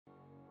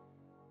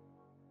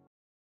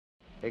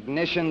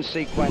Ignition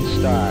sequence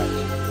start.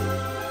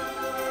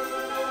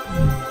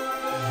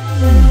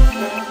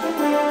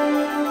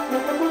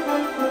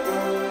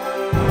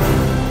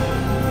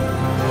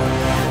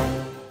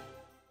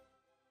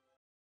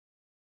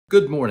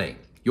 Good morning.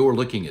 You're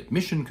looking at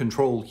Mission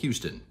Control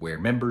Houston, where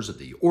members of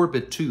the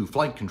Orbit 2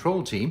 Flight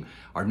Control Team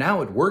are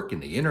now at work in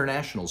the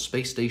International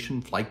Space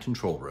Station Flight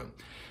Control Room.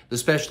 The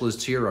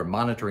specialists here are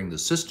monitoring the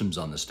systems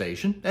on the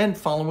station and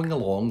following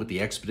along with the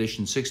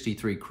Expedition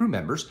 63 crew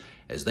members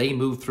as they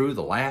move through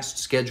the last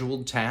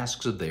scheduled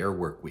tasks of their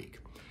work week.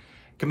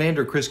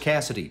 Commander Chris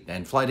Cassidy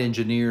and flight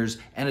engineers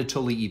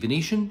Anatoly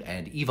Ivanishin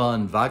and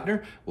Ivan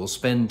Wagner will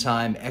spend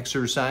time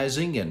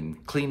exercising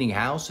and cleaning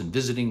house and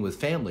visiting with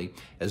family,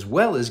 as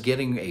well as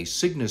getting a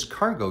Cygnus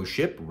cargo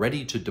ship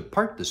ready to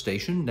depart the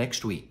station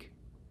next week.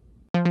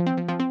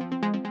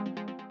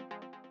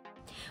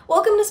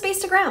 Welcome to Space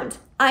to Ground.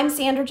 I'm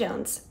Sandra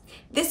Jones.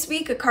 This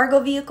week, a cargo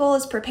vehicle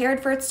is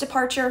prepared for its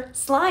departure,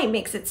 Slime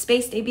makes its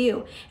space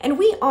debut, and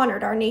we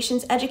honored our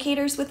nation's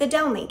educators with a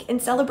downlink in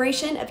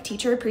celebration of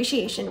Teacher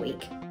Appreciation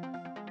Week.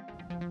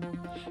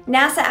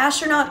 NASA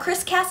astronaut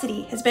Chris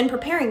Cassidy has been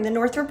preparing the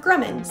Northrop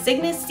Grumman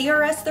Cygnus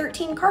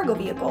CRS-13 cargo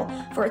vehicle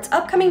for its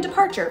upcoming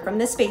departure from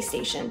the space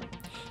station.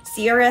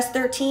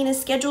 CRS-13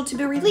 is scheduled to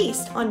be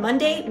released on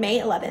Monday, May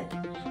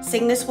 11th.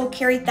 Cygnus will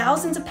carry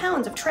thousands of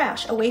pounds of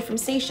trash away from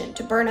station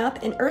to burn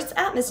up in Earth's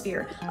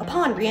atmosphere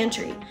upon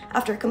re-entry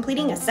after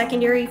completing a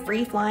secondary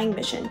free-flying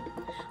mission.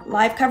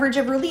 Live coverage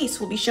of release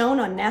will be shown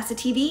on NASA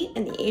TV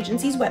and the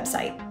agency's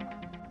website.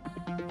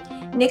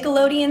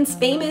 Nickelodeon's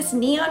famous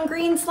neon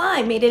green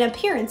slime made an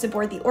appearance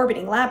aboard the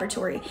orbiting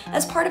laboratory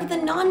as part of the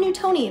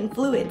non-Newtonian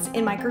fluids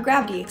in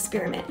microgravity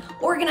experiment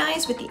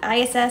organized with the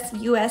ISS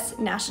U.S.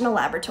 National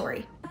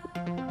Laboratory.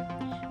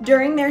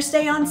 During their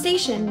stay on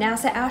station,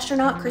 NASA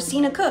astronaut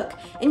Christina Cook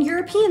and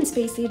European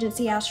Space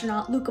Agency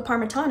astronaut Luca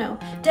Parmitano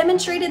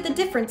demonstrated the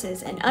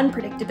differences and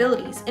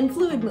unpredictabilities in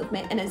fluid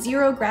movement in a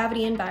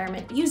zero-gravity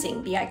environment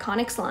using the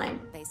iconic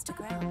slime.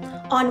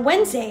 On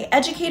Wednesday,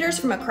 educators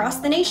from across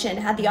the nation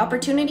had the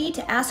opportunity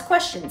to ask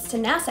questions to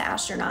NASA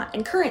astronaut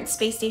and current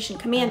space station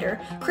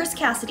commander Chris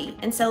Cassidy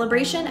in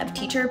celebration of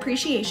Teacher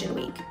Appreciation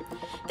Week.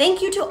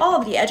 Thank you to all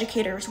of the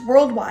educators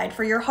worldwide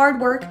for your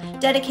hard work,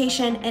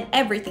 dedication, and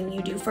everything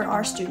you do for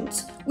our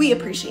students. We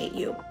appreciate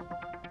you.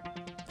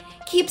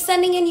 Keep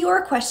sending in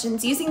your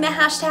questions using the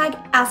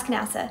hashtag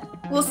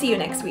AskNASA. We'll see you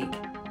next week.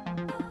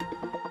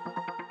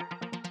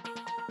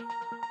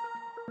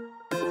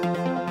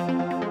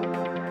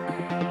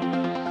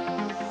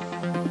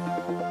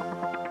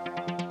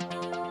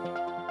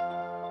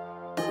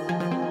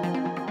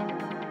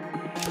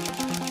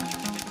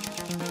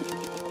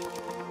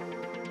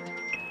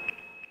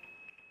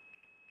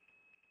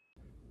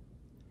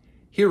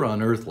 Here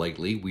on Earth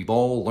lately, we've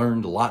all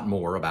learned a lot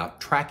more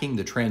about tracking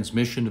the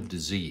transmission of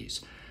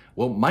disease.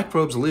 Well,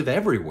 microbes live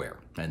everywhere,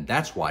 and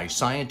that's why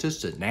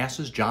scientists at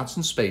NASA's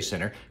Johnson Space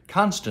Center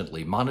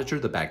constantly monitor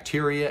the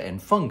bacteria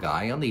and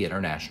fungi on the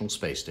International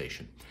Space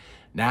Station.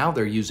 Now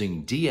they're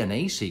using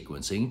DNA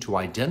sequencing to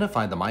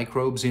identify the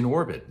microbes in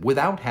orbit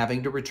without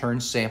having to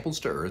return samples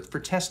to Earth for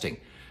testing.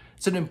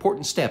 It's an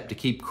important step to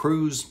keep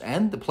crews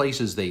and the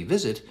places they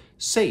visit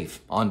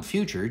safe on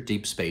future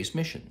deep space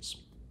missions.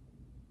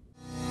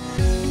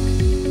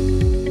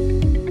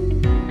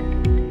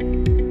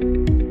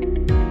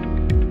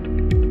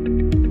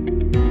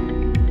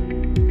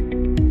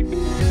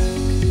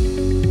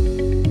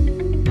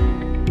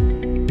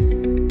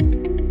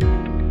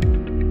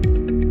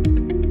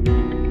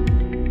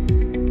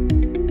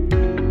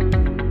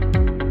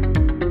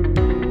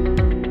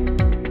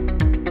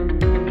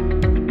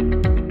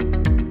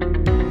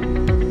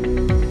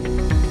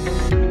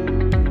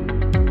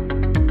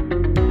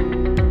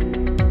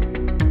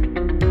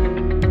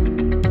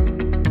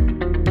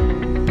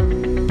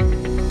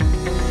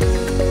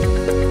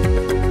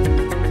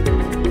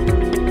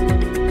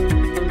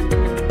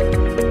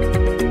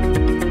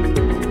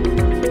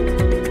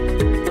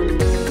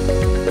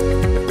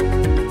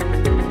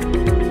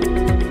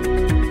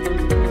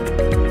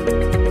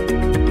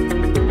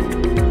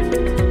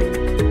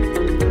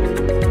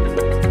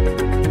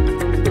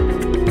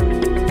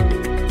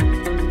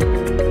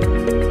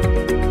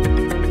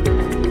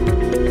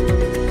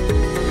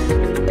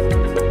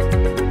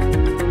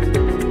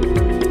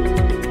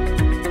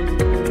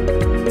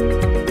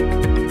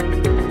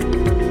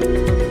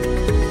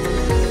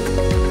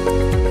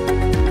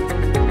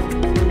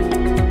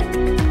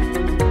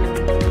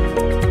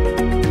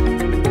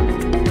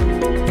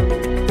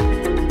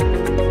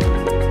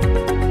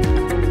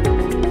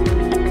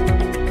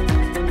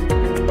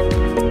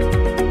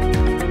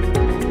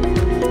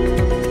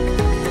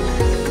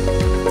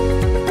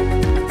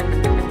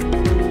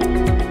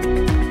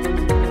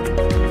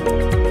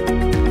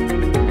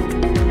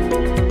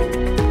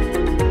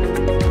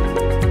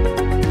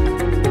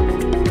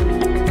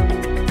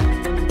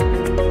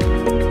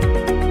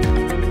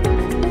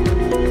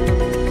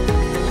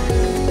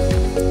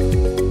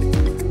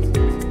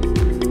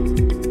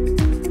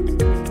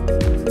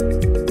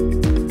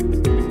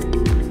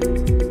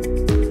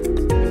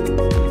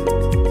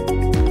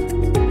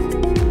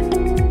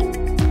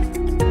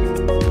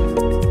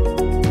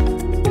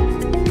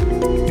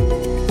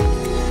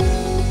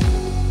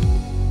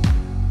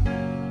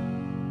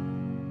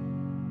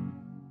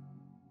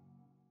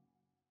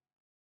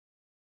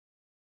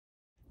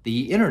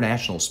 The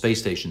International Space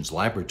Station's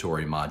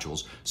laboratory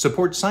modules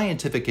support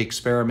scientific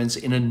experiments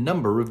in a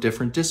number of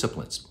different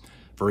disciplines.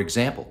 For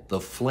example, the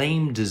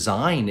Flame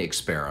Design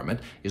experiment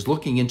is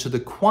looking into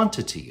the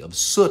quantity of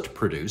soot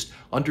produced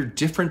under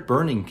different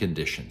burning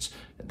conditions.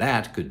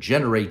 That could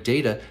generate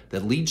data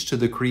that leads to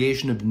the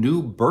creation of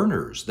new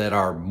burners that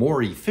are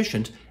more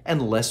efficient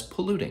and less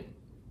polluting.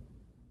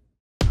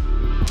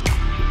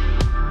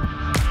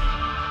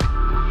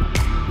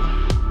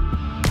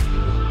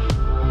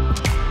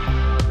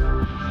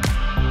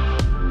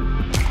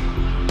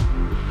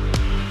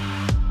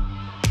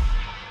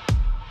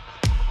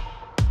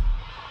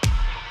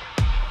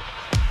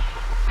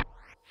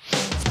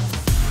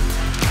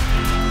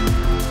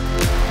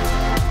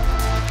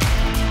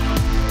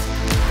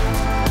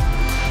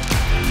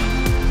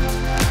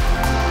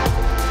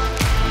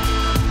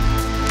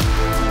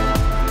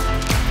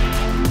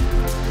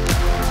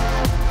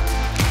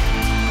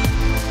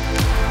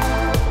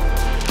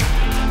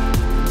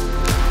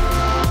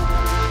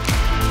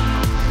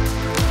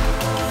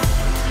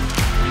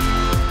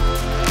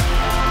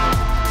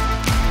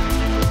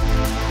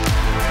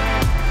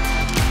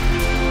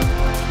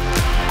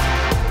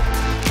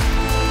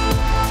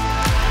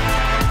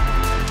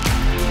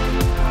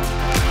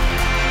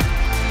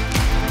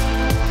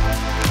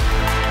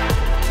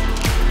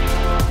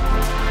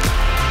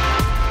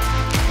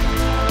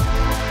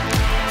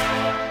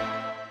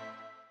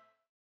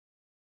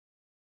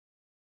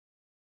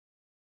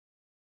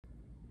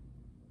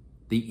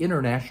 The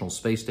International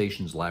Space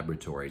Station's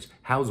laboratories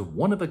house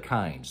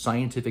one-of-a-kind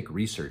scientific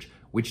research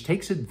which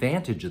takes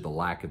advantage of the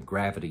lack of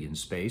gravity in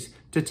space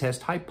to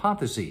test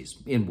hypotheses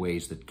in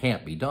ways that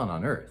can't be done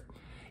on Earth.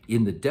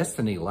 In the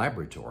Destiny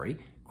laboratory,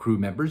 crew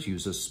members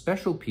use a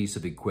special piece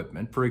of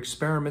equipment for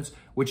experiments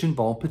which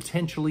involve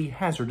potentially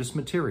hazardous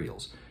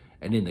materials.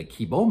 And in the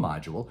Kibo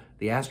module,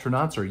 the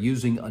astronauts are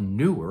using a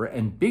newer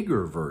and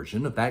bigger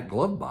version of that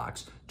glove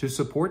box to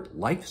support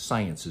life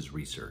sciences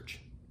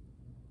research.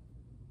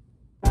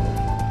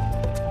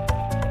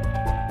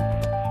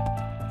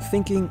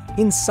 Thinking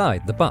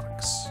inside the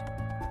box.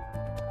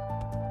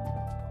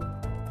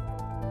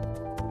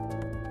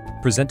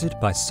 Presented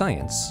by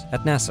Science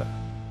at NASA.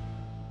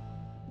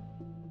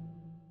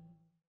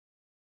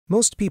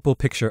 Most people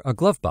picture a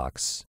glove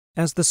box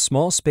as the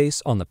small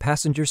space on the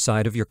passenger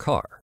side of your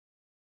car.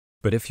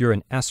 But if you're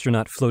an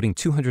astronaut floating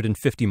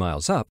 250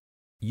 miles up,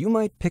 you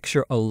might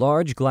picture a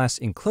large glass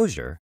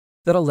enclosure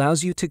that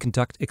allows you to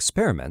conduct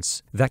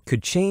experiments that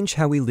could change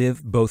how we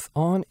live both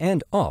on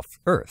and off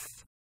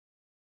Earth.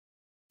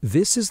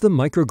 This is the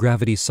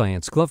Microgravity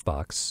Science Glove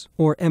Box,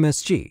 or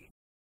MSG.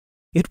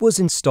 It was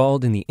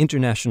installed in the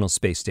International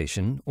Space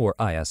Station, or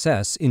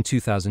ISS, in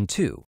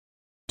 2002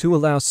 to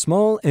allow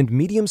small and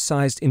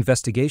medium-sized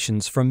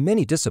investigations from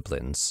many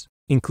disciplines,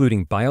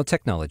 including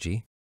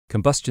biotechnology,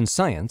 combustion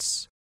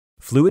science,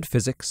 fluid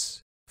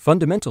physics,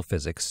 fundamental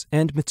physics,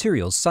 and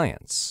materials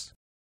science.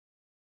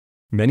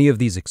 Many of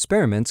these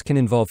experiments can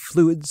involve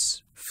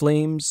fluids,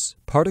 flames,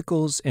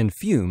 particles, and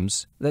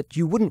fumes that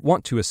you wouldn't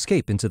want to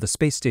escape into the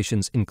space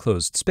station's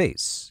enclosed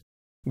space,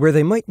 where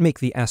they might make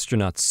the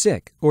astronauts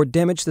sick or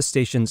damage the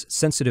station's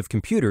sensitive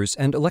computers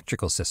and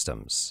electrical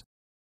systems.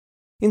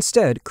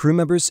 Instead, crew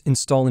members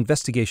install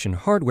investigation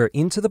hardware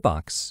into the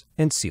box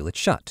and seal it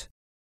shut.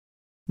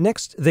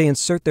 Next, they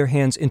insert their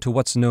hands into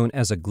what's known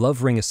as a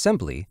glove ring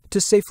assembly to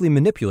safely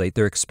manipulate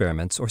their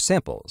experiments or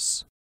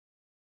samples.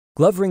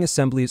 Glove ring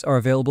assemblies are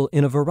available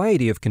in a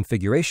variety of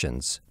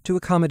configurations to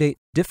accommodate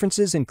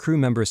differences in crew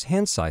members'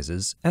 hand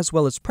sizes as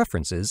well as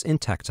preferences in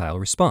tactile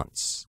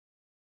response.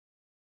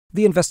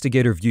 The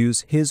investigator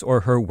views his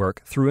or her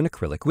work through an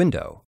acrylic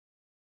window.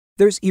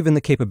 There's even the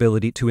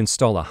capability to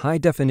install a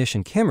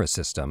high-definition camera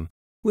system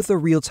with a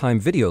real-time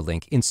video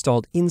link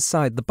installed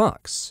inside the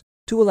box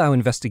to allow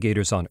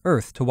investigators on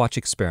Earth to watch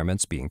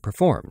experiments being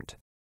performed.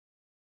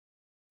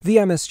 The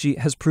MSG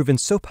has proven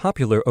so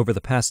popular over the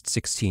past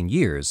 16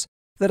 years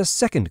that a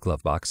second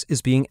glove box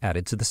is being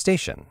added to the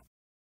station.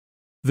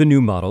 The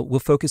new model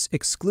will focus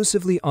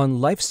exclusively on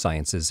life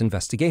sciences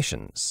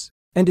investigations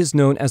and is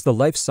known as the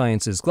Life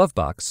Sciences Glove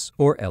Box,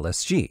 or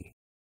LSG.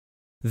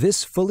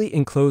 This fully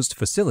enclosed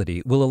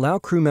facility will allow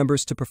crew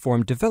members to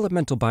perform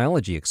developmental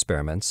biology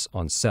experiments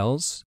on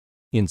cells,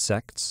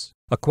 insects,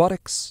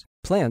 aquatics,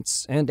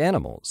 plants, and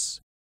animals.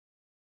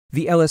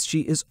 The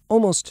LSG is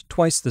almost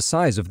twice the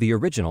size of the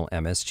original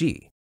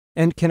MSG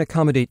and can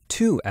accommodate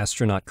 2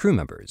 astronaut crew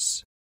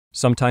members,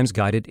 sometimes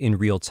guided in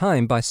real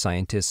time by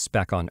scientists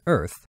back on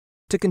Earth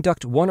to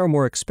conduct 1 or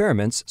more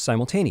experiments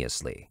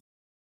simultaneously.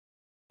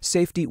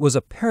 Safety was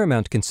a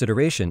paramount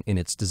consideration in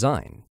its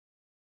design.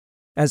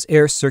 As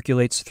air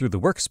circulates through the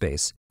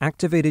workspace,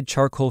 activated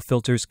charcoal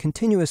filters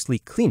continuously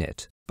clean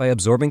it by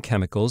absorbing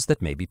chemicals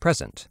that may be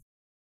present.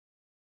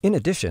 In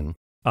addition,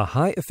 a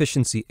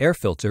high-efficiency air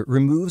filter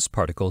removes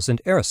particles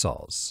and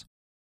aerosols.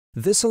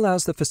 This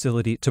allows the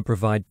facility to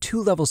provide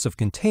 2 levels of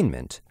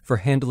containment for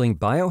handling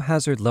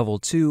biohazard level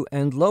 2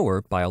 and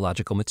lower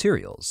biological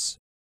materials.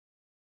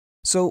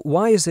 So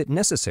why is it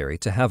necessary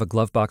to have a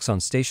glove box on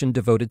station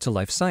devoted to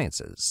life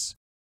sciences?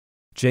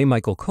 J.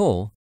 Michael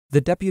Cole, the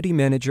deputy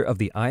manager of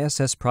the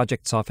ISS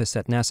Projects Office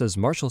at NASA's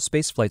Marshall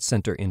Space Flight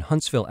Center in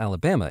Huntsville,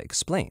 Alabama,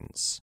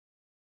 explains.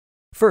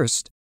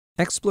 First,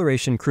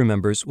 exploration crew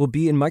members will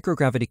be in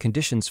microgravity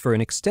conditions for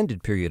an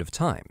extended period of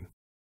time,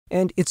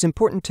 and it's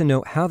important to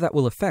note how that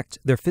will affect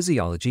their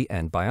physiology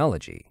and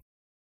biology.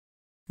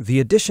 The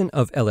addition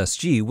of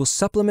LSG will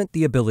supplement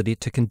the ability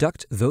to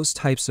conduct those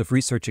types of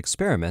research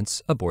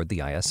experiments aboard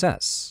the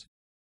ISS.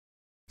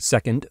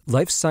 Second,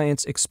 life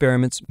science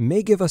experiments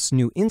may give us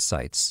new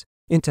insights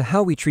into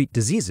how we treat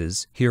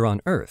diseases here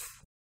on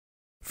Earth.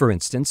 For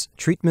instance,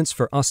 treatments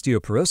for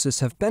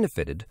osteoporosis have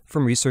benefited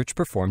from research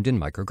performed in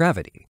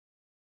microgravity.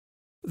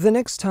 The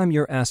next time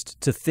you're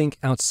asked to think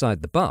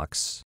outside the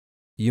box,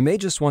 you may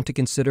just want to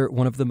consider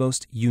one of the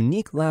most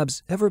unique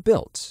labs ever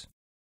built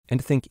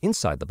and think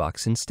inside the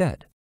box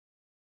instead.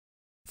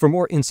 For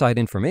more inside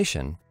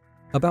information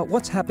about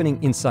what's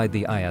happening inside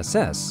the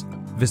ISS,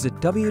 visit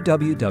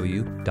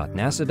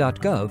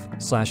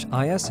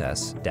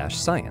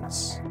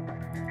www.nasa.gov/ISS-science.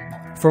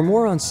 For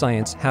more on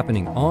science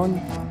happening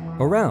on,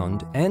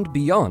 around, and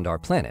beyond our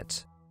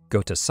planet,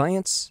 go to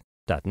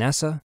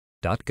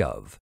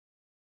science.nasa.gov.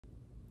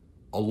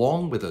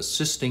 Along with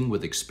assisting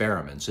with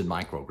experiments in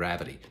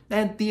microgravity,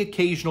 and the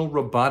occasional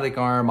robotic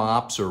arm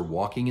ops or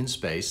walking in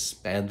space,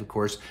 and of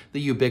course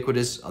the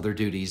ubiquitous other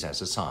duties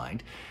as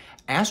assigned,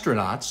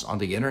 astronauts on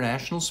the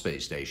International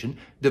Space Station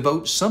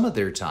devote some of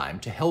their time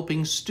to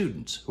helping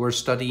students who are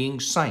studying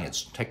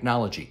science,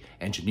 technology,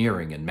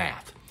 engineering, and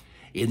math.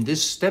 In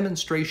this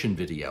demonstration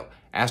video,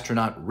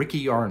 astronaut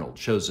Ricky Arnold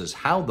shows us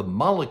how the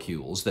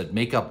molecules that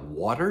make up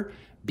water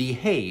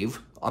behave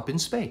up in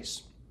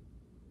space.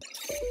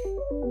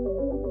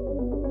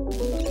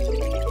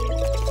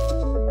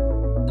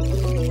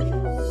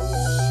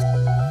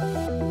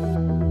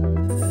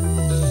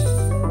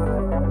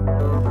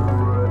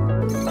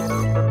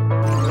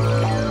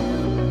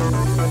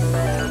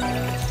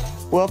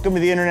 Welcome to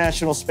the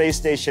International Space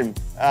Station.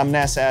 I'm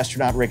NASA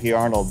astronaut Ricky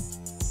Arnold.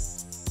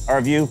 Our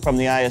view from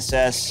the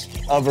ISS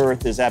of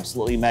Earth is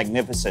absolutely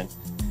magnificent,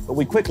 but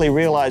we quickly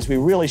realized we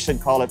really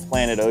should call it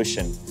Planet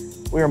Ocean.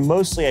 We are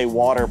mostly a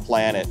water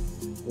planet.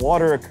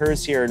 Water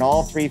occurs here in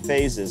all three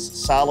phases,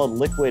 solid,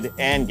 liquid,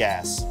 and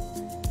gas.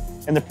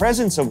 And the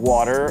presence of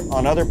water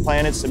on other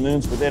planets and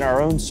moons within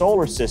our own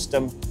solar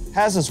system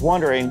has us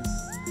wondering,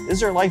 is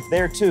there life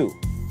there too?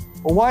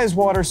 Well, why is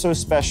water so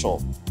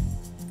special?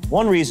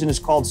 One reason is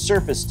called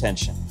surface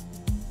tension.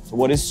 So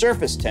what is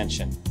surface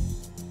tension?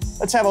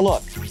 Let's have a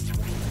look.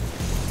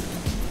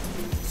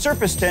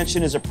 Surface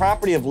tension is a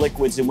property of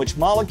liquids in which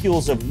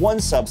molecules of one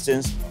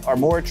substance are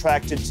more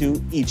attracted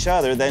to each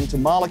other than to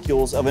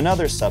molecules of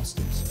another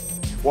substance.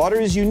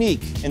 Water is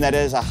unique in that it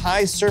has a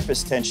high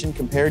surface tension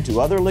compared to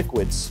other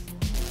liquids.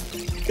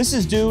 This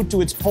is due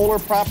to its polar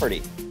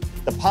property.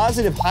 The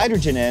positive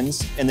hydrogen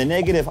ends and the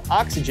negative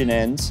oxygen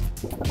ends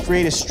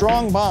create a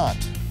strong bond.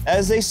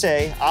 As they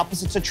say,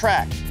 opposites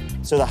attract.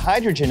 So the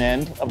hydrogen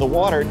end of the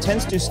water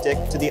tends to stick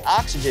to the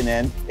oxygen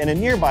end in a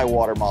nearby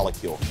water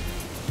molecule.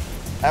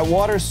 At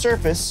water's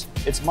surface,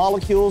 its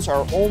molecules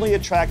are only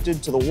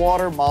attracted to the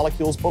water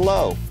molecules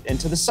below and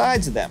to the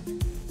sides of them,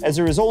 as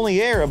there is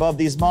only air above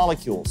these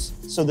molecules.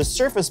 So the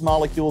surface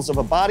molecules of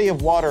a body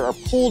of water are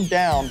pulled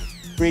down,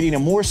 creating a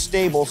more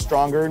stable,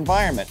 stronger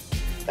environment.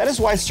 That is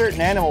why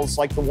certain animals,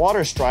 like the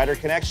water strider,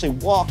 can actually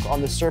walk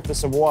on the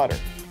surface of water.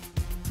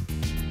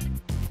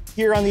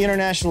 Here on the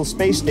International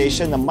Space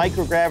Station, the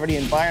microgravity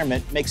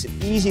environment makes it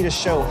easy to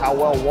show how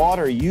well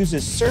water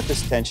uses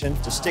surface tension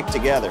to stick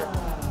together.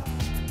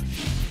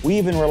 We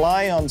even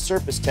rely on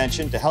surface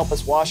tension to help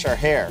us wash our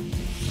hair,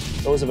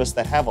 those of us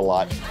that have a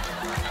lot.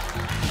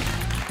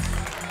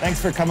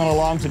 Thanks for coming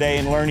along today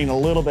and learning a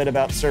little bit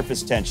about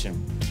surface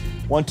tension.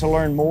 Want to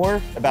learn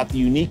more about the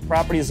unique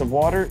properties of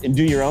water and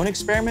do your own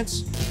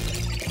experiments?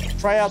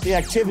 Try out the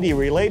activity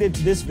related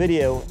to this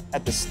video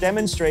at the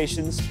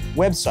STEMonstrations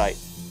website.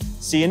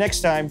 See you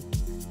next time.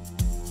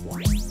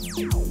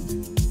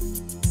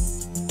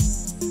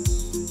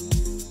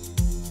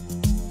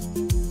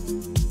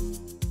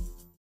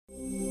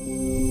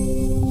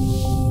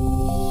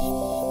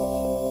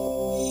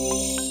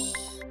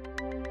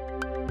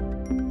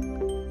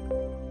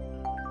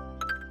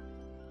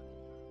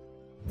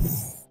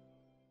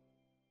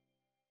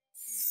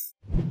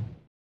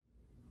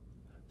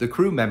 The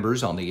crew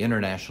members on the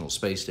International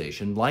Space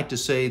Station like to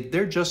say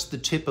they're just the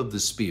tip of the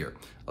spear,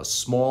 a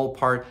small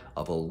part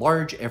of a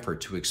large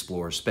effort to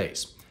explore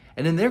space.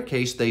 And in their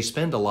case, they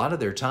spend a lot of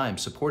their time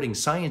supporting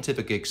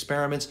scientific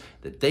experiments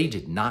that they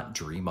did not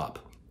dream up.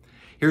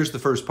 Here's the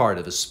first part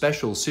of a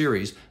special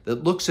series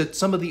that looks at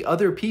some of the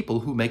other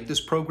people who make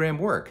this program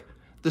work,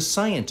 the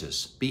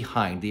scientists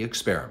behind the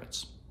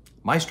experiments.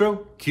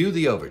 Maestro, cue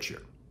the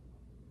overture.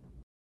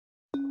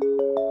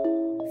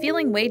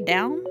 Feeling weighed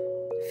down?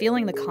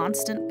 Feeling the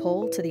constant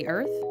pull to the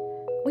Earth?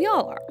 We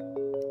all are.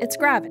 It's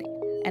gravity,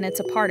 and it's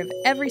a part of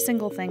every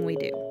single thing we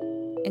do,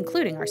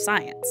 including our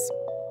science.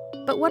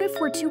 But what if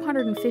we're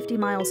 250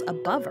 miles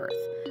above Earth,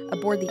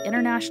 aboard the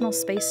International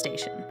Space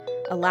Station,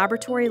 a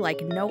laboratory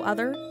like no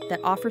other that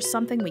offers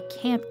something we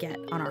can't get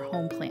on our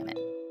home planet?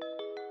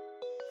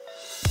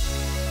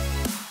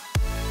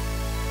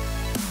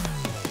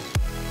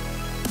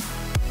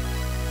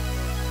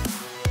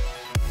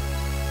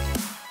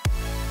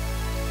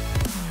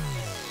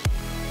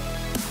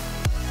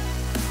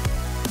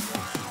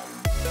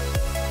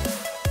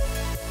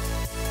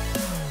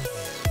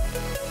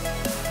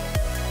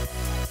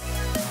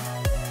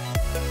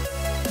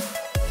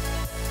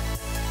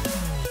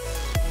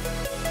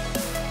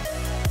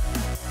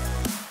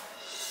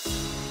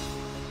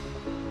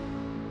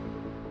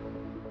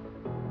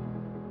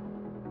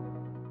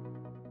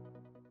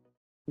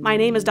 My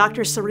name is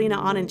Dr. Serena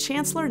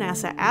Anand-Chancellor,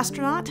 NASA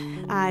astronaut.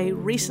 I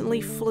recently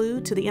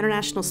flew to the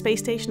International Space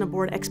Station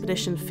aboard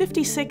Expedition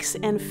 56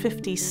 and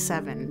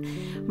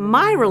 57.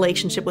 My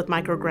relationship with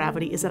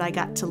microgravity is that I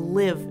got to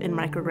live in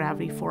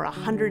microgravity for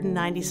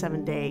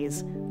 197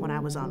 days when I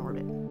was on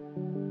orbit.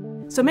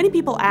 So many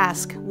people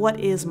ask, what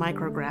is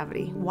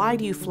microgravity? Why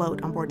do you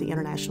float on board the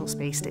International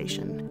Space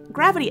Station?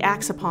 Gravity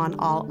acts upon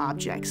all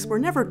objects. We're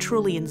never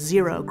truly in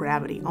zero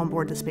gravity on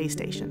board the space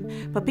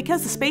station. But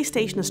because the space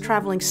station is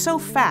traveling so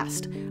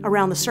fast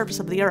around the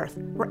surface of the Earth,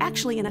 we're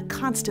actually in a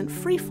constant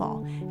free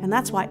fall. And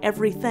that's why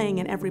everything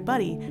and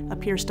everybody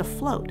appears to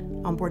float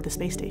on board the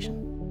space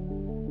station.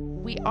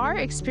 We are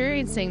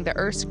experiencing the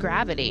Earth's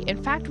gravity.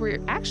 In fact, we're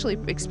actually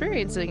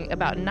experiencing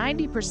about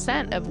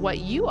 90% of what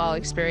you all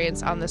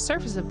experience on the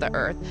surface of the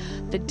Earth.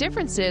 The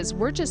difference is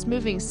we're just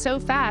moving so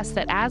fast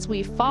that as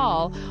we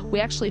fall, we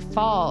actually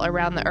fall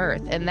around the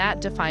Earth, and that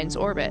defines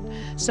orbit.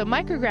 So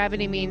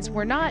microgravity means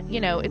we're not,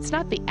 it's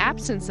not the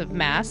absence of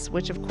mass,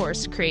 which of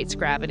course creates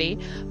gravity,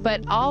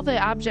 but all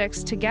the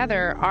objects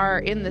together are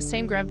in the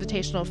same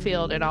gravitational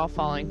field and all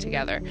falling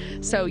together.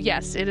 So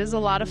yes, it is a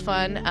lot of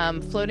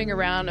fun. Floating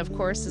around, of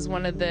course, is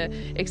one of the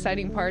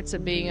exciting parts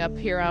of being up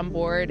here on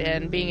board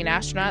and being an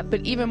astronaut, but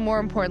even more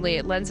importantly,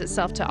 it lends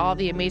itself to all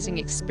the amazing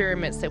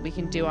experiments that we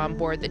can do on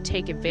board that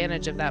take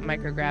advantage of that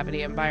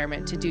microgravity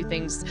environment to do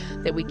things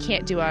that we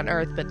can't do on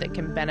Earth, but that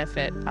can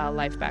benefit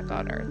life back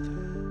on Earth.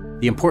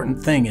 The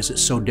important thing is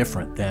it's so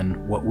different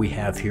than what we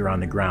have here on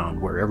the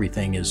ground, where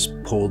everything is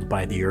pulled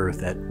by the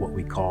Earth at what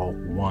we call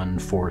one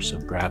force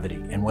of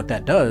gravity. And what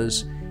that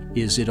does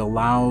is it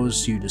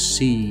allows you to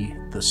see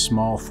the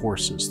small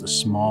forces, the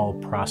small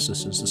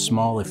processes, the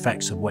small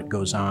effects of what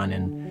goes on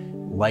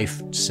in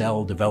life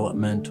cell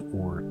development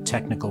or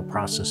technical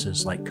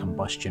processes like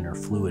combustion or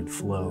fluid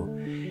flow.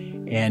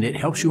 And it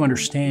helps you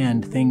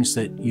understand things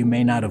that you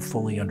may not have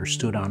fully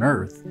understood on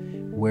Earth,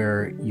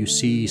 where you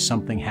see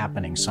something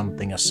happening,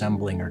 something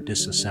assembling or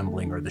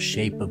disassembling, or the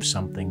shape of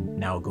something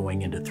now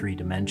going into 3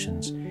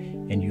 dimensions.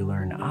 And you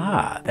learn,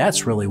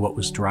 that's really what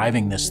was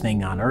driving this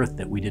thing on Earth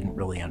that we didn't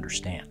really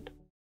understand.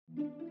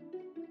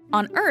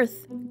 On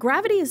Earth,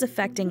 gravity is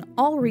affecting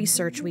all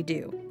research we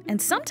do,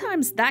 and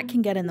sometimes that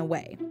can get in the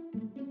way.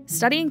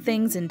 Studying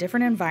things in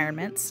different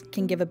environments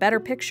can give a better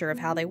picture of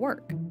how they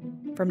work,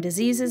 from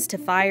diseases to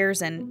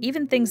fires and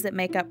even things that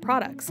make up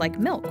products like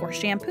milk or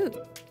shampoo.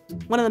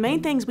 One of the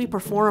main things we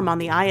perform on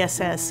the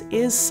ISS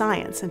is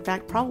science. In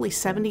fact, probably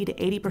 70 to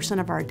 80%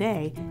 of our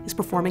day is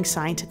performing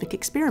scientific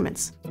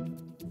experiments.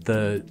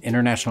 The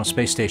International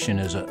Space Station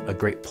is a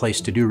great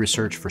place to do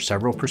research for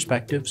several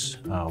perspectives.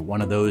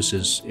 One of those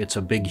is it's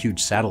a big,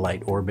 huge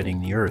satellite orbiting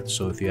the Earth.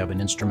 So if you have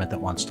an instrument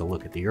that wants to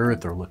look at the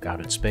Earth or look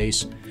out at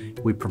space,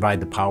 we provide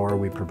the power,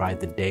 we provide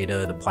the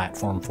data, the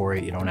platform for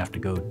it. You don't have to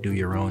go do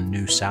your own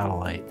new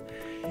satellite.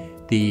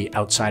 The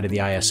outside of the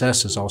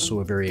ISS is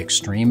also a very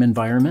extreme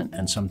environment,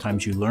 and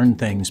sometimes you learn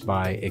things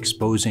by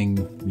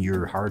exposing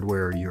your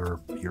hardware, your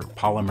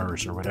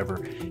polymers or whatever,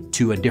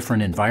 to a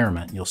different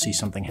environment. You'll see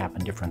something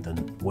happen different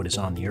than what is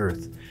on the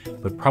Earth.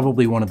 But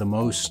probably one of the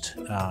most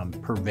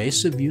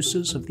pervasive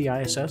uses of the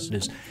ISS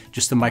is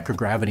just the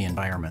microgravity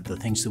environment, the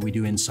things that we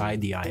do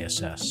inside the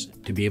ISS.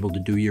 To be able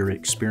to do your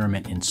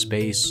experiment in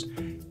space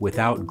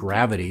without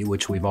gravity,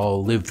 which we've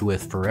all lived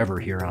with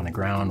forever here on the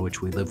ground,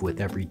 which we live with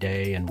every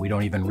day, and we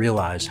don't even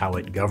realize how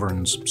it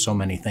governs so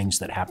many things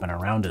that happen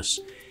around us.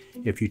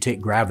 If you take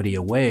gravity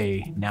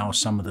away, now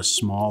some of the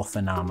small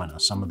phenomena,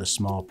 some of the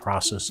small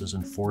processes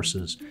and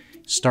forces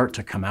start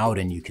to come out,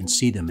 and you can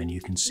see them, and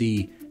you can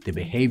see the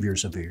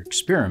behaviors of your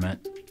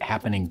experiment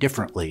happening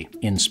differently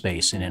in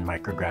space and in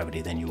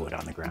microgravity than you would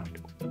on the ground.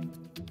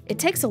 It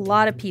takes a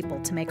lot of people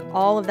to make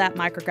all of that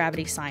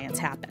microgravity science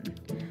happen.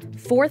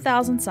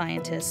 4,000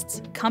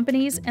 scientists,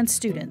 companies, and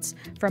students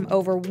from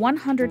over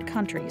 100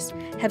 countries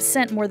have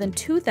sent more than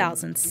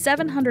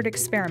 2,700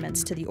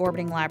 experiments to the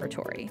orbiting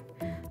laboratory.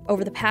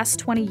 Over the past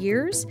 20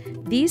 years,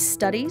 these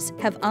studies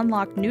have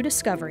unlocked new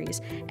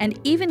discoveries and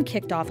even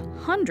kicked off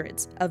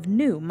hundreds of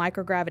new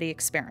microgravity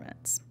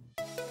experiments.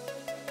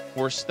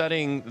 We're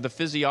studying the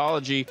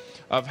physiology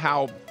of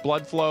how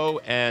blood flow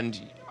and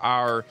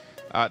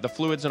the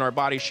fluids in our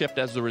body shift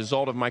as a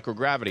result of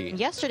microgravity.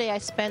 Yesterday, I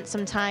spent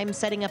some time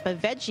setting up a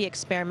veggie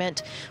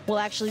experiment. We'll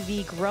actually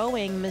be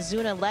growing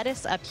Mizuna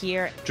lettuce up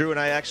here. Drew and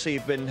I actually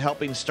have been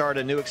helping start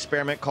a new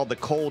experiment called the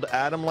Cold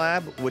Atom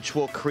Lab, which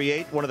will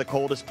create one of the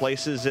coldest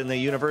places in the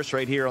universe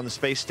right here on the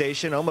space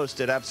station, almost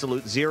at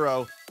absolute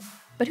zero.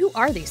 But who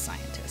are these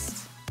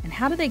scientists? And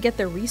how do they get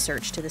their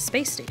research to the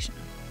space station?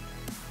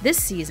 This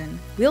season,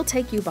 we'll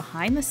take you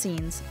behind the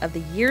scenes of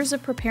the years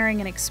of preparing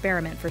an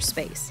experiment for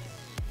space.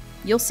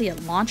 You'll see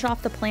it launch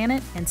off the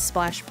planet and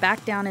splash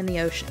back down in the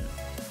ocean,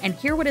 and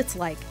hear what it's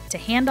like to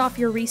hand off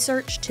your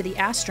research to the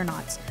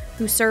astronauts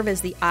who serve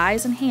as the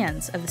eyes and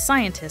hands of the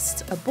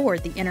scientists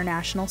aboard the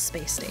International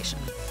Space Station.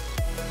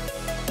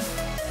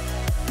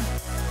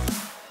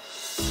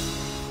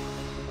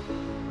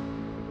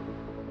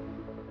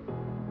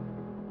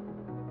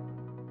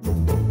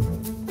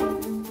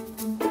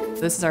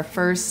 This is our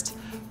first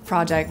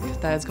project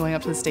that is going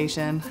up to the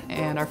station,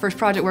 and our first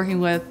project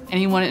working with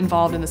anyone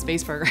involved in the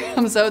space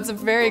program. So it's a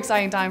very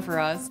exciting time for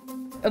us.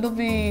 It'll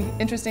be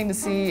interesting to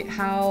see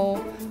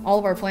how all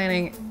of our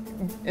planning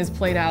is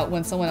played out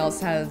when someone else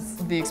has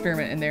the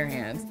experiment in their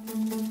hands.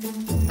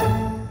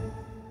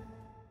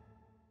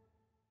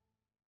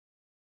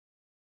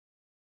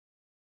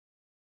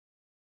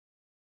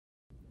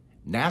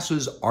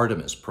 NASA's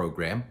Artemis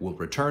program will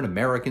return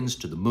Americans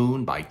to the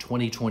moon by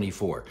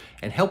 2024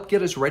 and help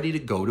get us ready to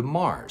go to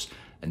Mars.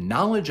 And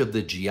knowledge of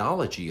the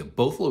geology of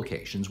both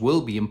locations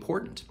will be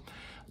important.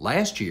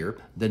 Last year,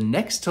 the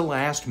next to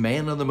last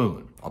man on the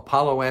moon,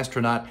 Apollo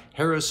astronaut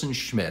Harrison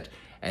Schmitt,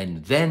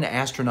 and then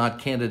astronaut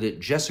candidate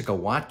Jessica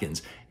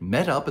Watkins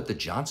met up at the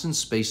Johnson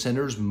Space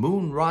Center's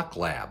Moon Rock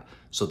Lab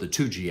so the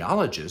two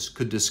geologists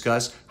could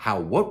discuss how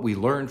what we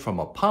learned from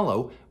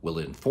Apollo will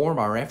inform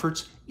our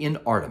efforts in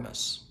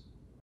Artemis.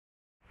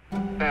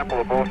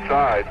 Sample of both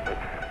sides.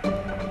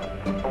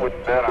 I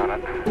wouldn't bet on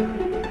it.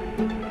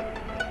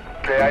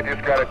 Okay, I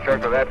just got a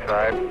chunk of that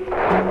side.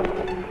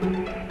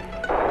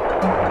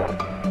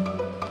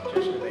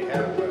 They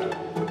have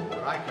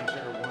what I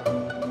consider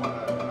one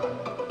of the most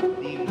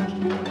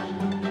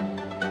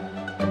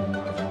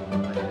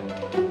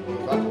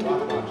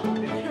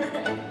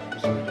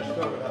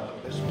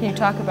Can you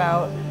talk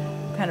about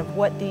kind of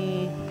what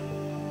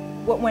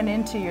went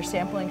into your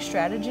sampling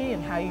strategy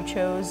and how you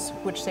chose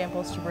which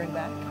samples to bring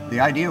back? The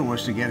idea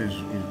was to get as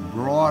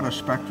broad a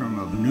spectrum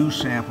of new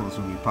samples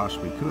as we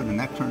possibly could, and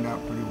that turned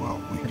out pretty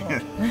well. We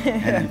did.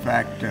 And in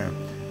fact,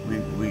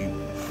 we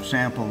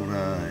sampled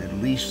at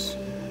least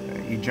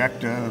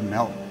ejecta,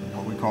 melt,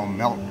 what we call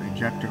melt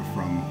ejecta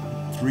from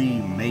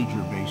 3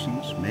 major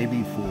basins,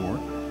 maybe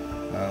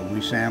 4. We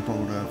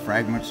sampled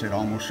fragments that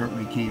almost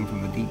certainly came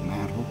from the deep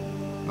mantle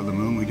of the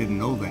moon. We didn't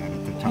know that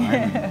at the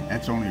time.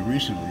 That's only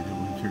recently that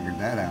we figured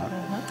that out.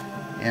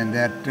 And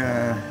that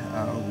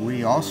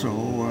we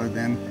also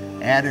then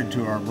added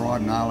to our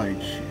broad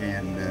knowledge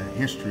and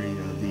history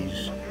of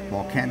these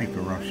volcanic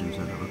eruptions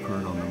that have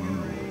occurred on the moon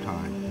over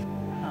time.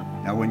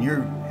 Now when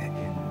you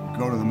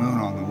go to the moon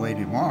on the way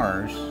to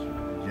Mars,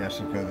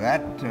 Jessica,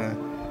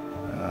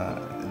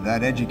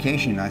 that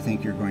education I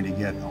think you're going to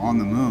get on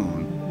the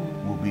moon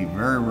will be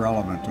very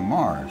relevant to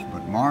Mars.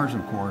 But Mars,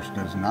 of course,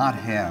 does not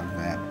have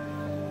that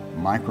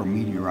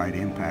micrometeorite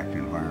impact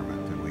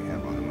environment that we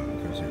have on the moon,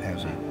 because it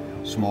has a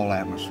small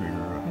atmosphere,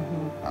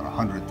 about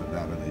 1/100th of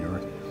that of the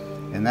Earth,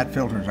 and that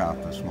filters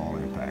out the small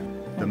impact.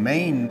 The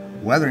main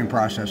weathering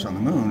process on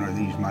the moon are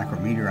these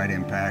micrometeorite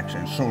impacts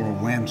and solar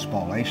wind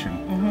spallation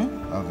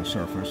of the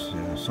surface.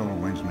 Solar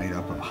wind's made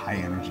up of high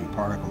energy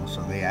particles,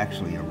 so they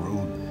actually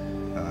erode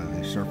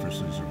the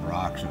surfaces of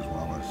rocks as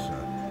well as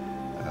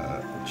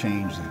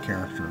change the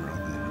character of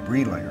the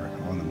debris layer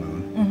on the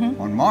moon.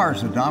 On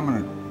Mars, the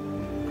dominant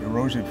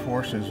erosive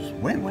force is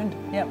wind.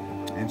 Yep.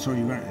 And so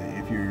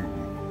if you're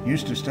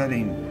used to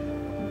studying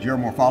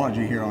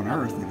geomorphology here on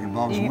Earth that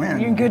involves wind,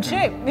 you're in good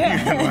shape.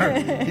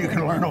 Yeah. You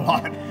can learn a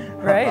lot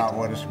right. about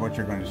what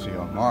you're going to see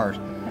on Mars.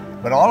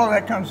 But all of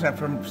that comes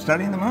from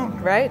studying the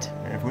moon. Right.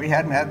 If we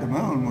hadn't had the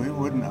moon, we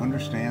wouldn't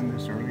understand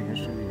this early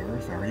history of the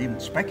Earth or even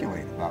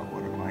speculate about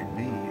what it might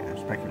be,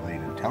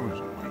 speculate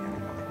intelligently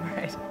anyway,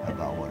 right.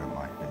 about what it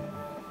might be.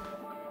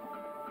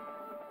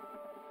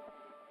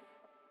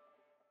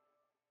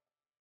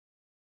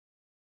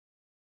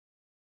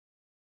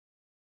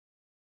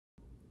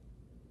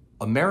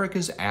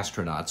 America's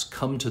astronauts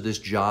come to this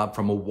job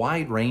from a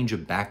wide range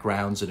of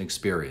backgrounds and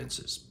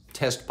experiences.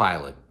 Test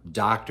pilot,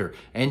 doctor,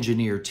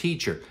 engineer,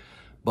 teacher.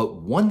 But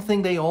one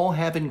thing they all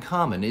have in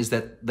common is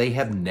that they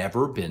have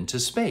never been to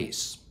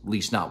space, at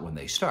least not when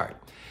they start.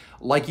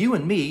 Like you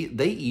and me,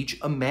 they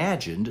each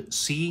imagined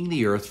seeing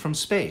the Earth from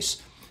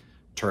space.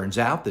 Turns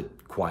out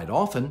that quite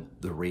often,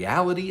 the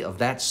reality of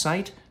that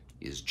sight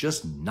is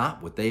just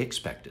not what they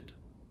expected.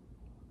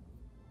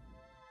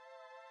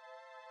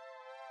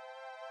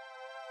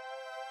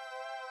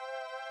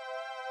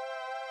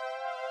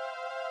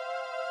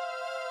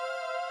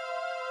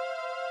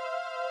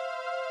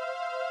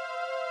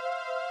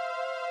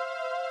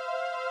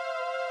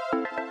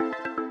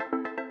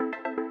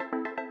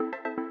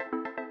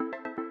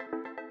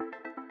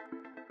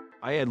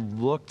 I had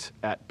looked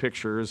at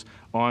pictures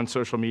on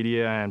social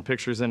media and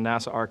pictures in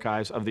NASA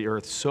archives of the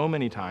Earth so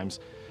many times,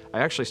 I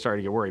actually started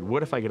to get worried.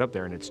 What if I get up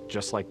there and it's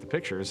just like the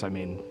pictures? I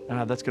mean,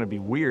 that's going to be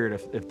weird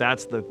if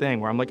that's the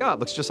thing where I'm like, oh, it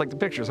looks just like the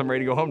pictures. I'm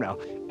ready to go home now.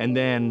 And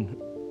then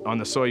on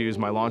the Soyuz,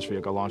 my launch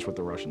vehicle, I launched with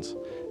the Russians.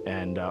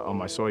 And on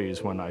my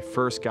Soyuz, when I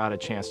first got a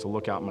chance to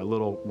look out my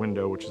little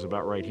window, which is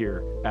about right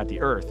here, at the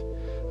Earth,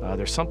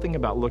 there's something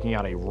about looking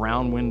out a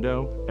round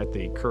window at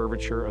the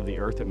curvature of the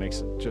Earth that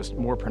makes it just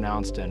more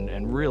pronounced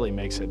and really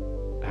makes it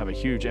have a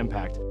huge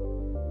impact.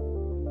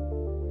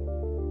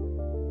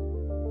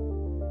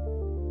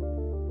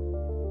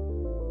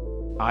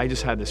 I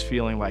just had this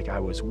feeling like I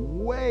was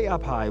way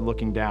up high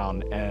looking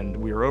down, and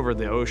we were over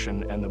the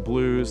ocean, and the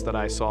blues that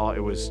I saw,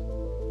 it was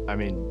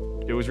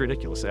it was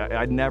ridiculous.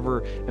 I'd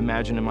never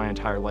imagined in my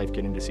entire life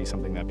getting to see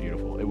something that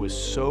beautiful. It was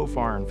so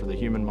foreign for the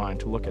human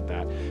mind to look at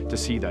that, to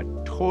see that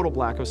total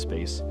black of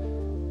space,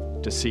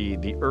 to see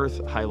the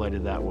Earth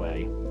highlighted that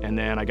way. And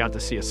then I got to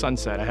see a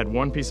sunset. I had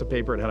one piece of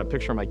paper, it had a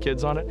picture of my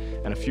kids on it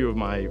and a few of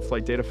my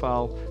flight data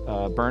file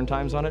burn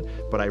times on it,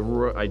 but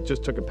I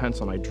just took a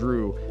pencil and I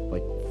drew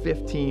like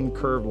 15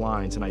 curved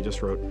lines, and I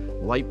just wrote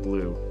light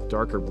blue,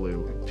 darker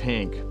blue,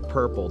 pink,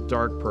 purple,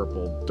 dark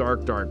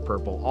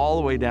purple, all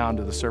the way down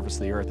to the surface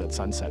of the Earth at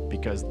sunset,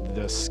 because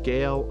the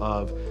scale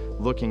of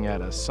looking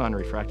at a sun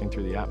refracting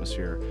through the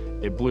atmosphere,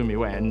 it blew me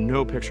away, and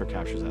no picture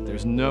captures that.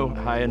 There's no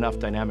high enough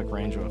dynamic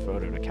range of a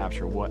photo to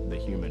capture what the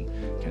human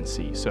can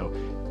see. So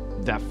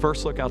that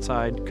first look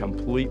outside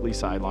completely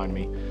sidelined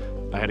me.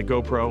 I had a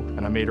GoPro,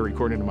 and I made a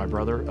recording to my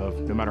brother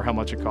of, no matter how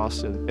much it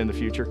costs in the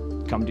future,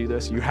 come do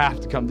this. You have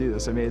to come do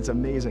this. I mean, it's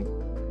amazing.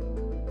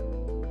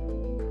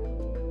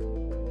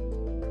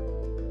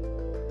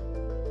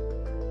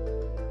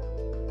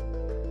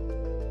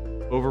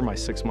 Over my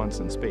 6 months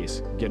in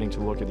space, getting to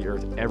look at the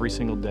Earth every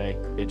single day,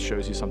 it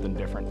shows you something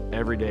different.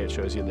 Every day it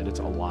shows you that it's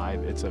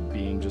alive, it's a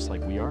being just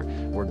like we are.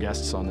 We're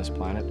guests on this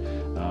planet,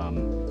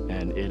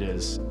 and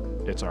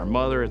it's our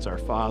mother, it's our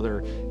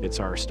father, it's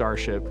our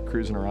starship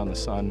cruising around the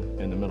sun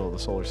in the middle of the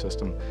solar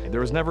system.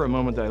 There was never a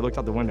moment that I looked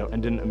out the window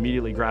and didn't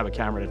immediately grab a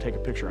camera to take a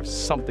picture of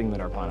something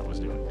that our planet was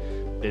doing.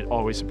 It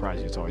always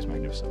surprised you, it's always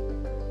magnificent.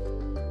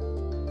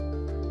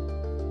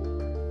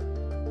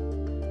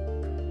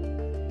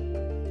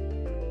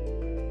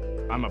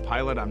 I'm a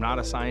pilot, I'm not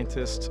a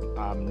scientist,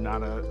 I'm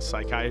not a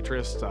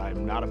psychiatrist,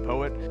 I'm not a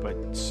poet,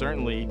 but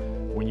certainly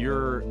when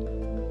you're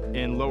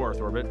in low Earth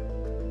orbit,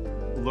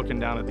 looking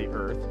down at the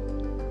Earth,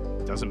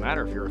 it doesn't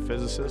matter if you're a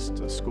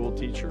physicist, a school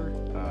teacher,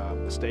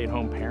 a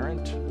stay-at-home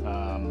parent,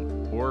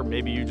 or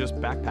maybe you just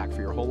backpack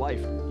for your whole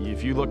life.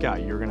 If you look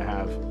out, you're gonna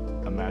have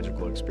a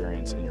magical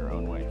experience in your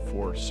own way,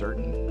 for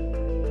certain.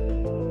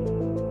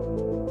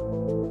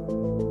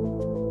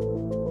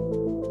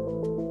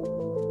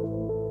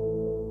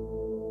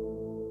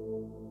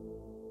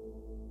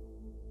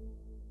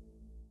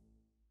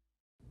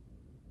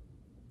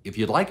 If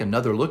you'd like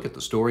another look at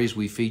the stories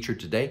we featured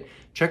today,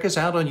 check us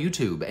out on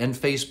YouTube and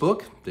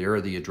Facebook. There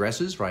are the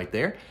addresses right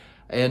there.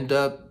 And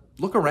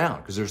look around,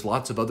 because there's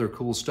lots of other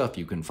cool stuff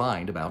you can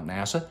find about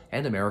NASA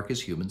and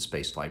America's human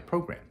spaceflight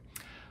program.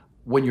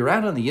 When you're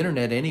out on the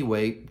internet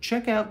anyway,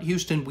 check out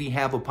Houston We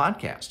Have a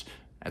Podcast.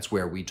 That's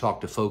where we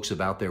talk to folks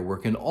about their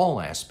work in all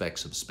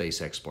aspects of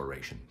space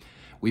exploration.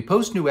 We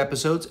post new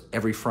episodes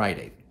every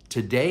Friday.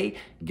 Today,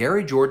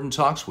 Gary Jordan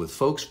talks with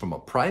folks from a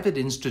private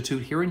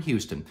institute here in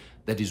Houston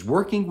that is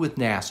working with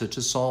NASA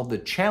to solve the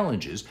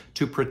challenges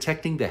to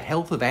protecting the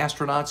health of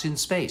astronauts in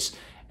space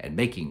and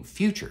making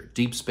future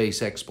deep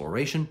space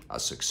exploration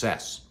a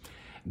success.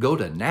 Go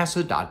to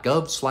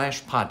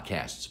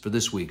nasa.gov/podcasts for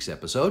this week's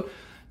episode.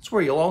 It's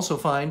where you'll also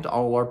find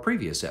all our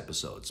previous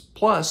episodes,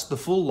 plus the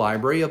full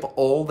library of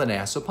all the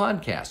NASA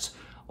podcasts,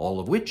 all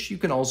of which you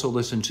can also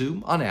listen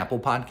to on Apple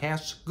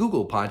Podcasts,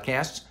 Google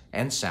Podcasts,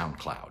 and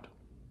SoundCloud.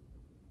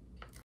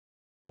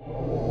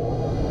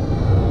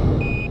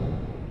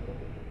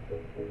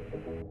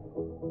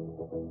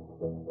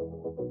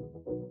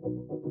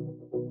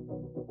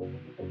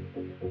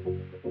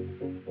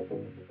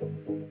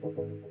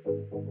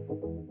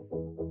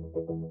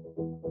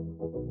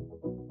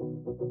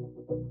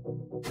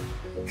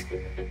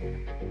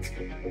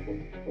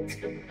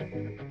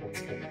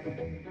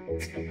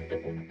 Thank you.